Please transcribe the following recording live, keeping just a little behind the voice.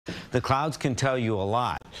The clouds can tell you a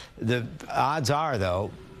lot. The odds are,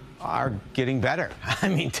 though, are getting better. I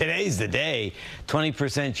mean, today's the day.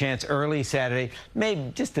 20% chance early Saturday,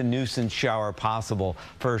 maybe just a nuisance shower possible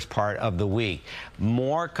first part of the week.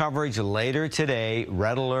 More coverage later today.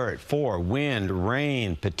 Red alert for wind,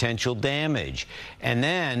 rain, potential damage. And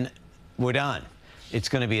then we're done. It's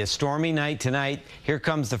going to be a stormy night tonight. Here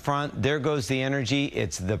comes the front. There goes the energy.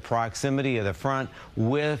 It's the proximity of the front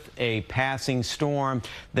with a passing storm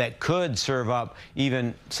that could serve up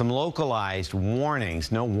even some localized warnings.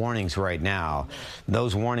 No warnings right now.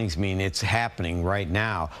 Those warnings mean it's happening right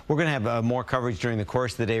now. We're going to have more coverage during the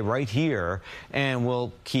course of the day right here, and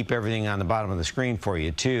we'll keep everything on the bottom of the screen for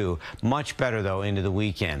you, too. Much better, though, into the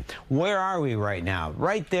weekend. Where are we right now?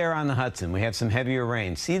 Right there on the Hudson. We have some heavier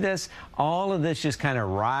rain. See this? All of this just kind of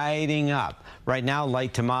riding up. Right now,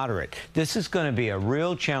 light to moderate. This is going to be a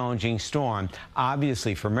real challenging storm,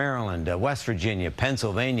 obviously, for Maryland, West Virginia,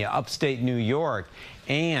 Pennsylvania, upstate New York,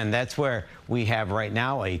 and that's where we have right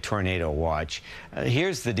now a tornado watch.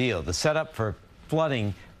 Here's the deal. The setup for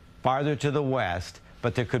flooding farther to the west,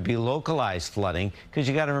 but there could be localized flooding because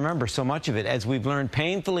you got to remember so much of it, as we've learned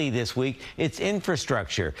painfully this week, it's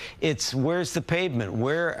infrastructure. It's where's the pavement?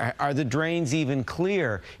 Where are the drains even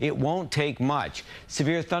clear? It won't take much.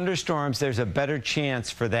 Severe thunderstorms, there's a better chance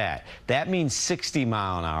for that. That means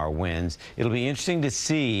 60-mile-an-hour winds. It'll be interesting to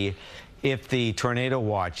see if the tornado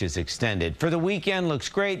watch is extended. For the weekend, looks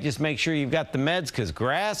great. Just make sure you've got the meds, because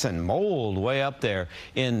grass and mold way up there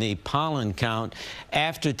in the pollen count.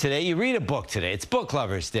 After today, you read a book today. It's Book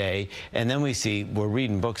Lovers Day. And then we're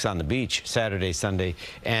reading books on the beach Saturday, Sunday,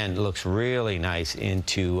 and it looks really nice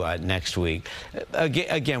into next week.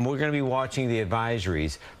 Again, we're going to be watching the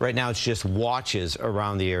advisories. Right now, it's just watches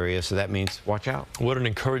around the area, so that means watch out. What an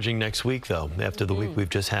encouraging next week, though, after the week we've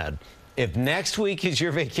just had. If next week is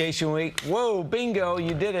your vacation week, whoa, bingo,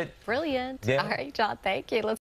 you did it. Brilliant. Yeah. All right, John, thank you.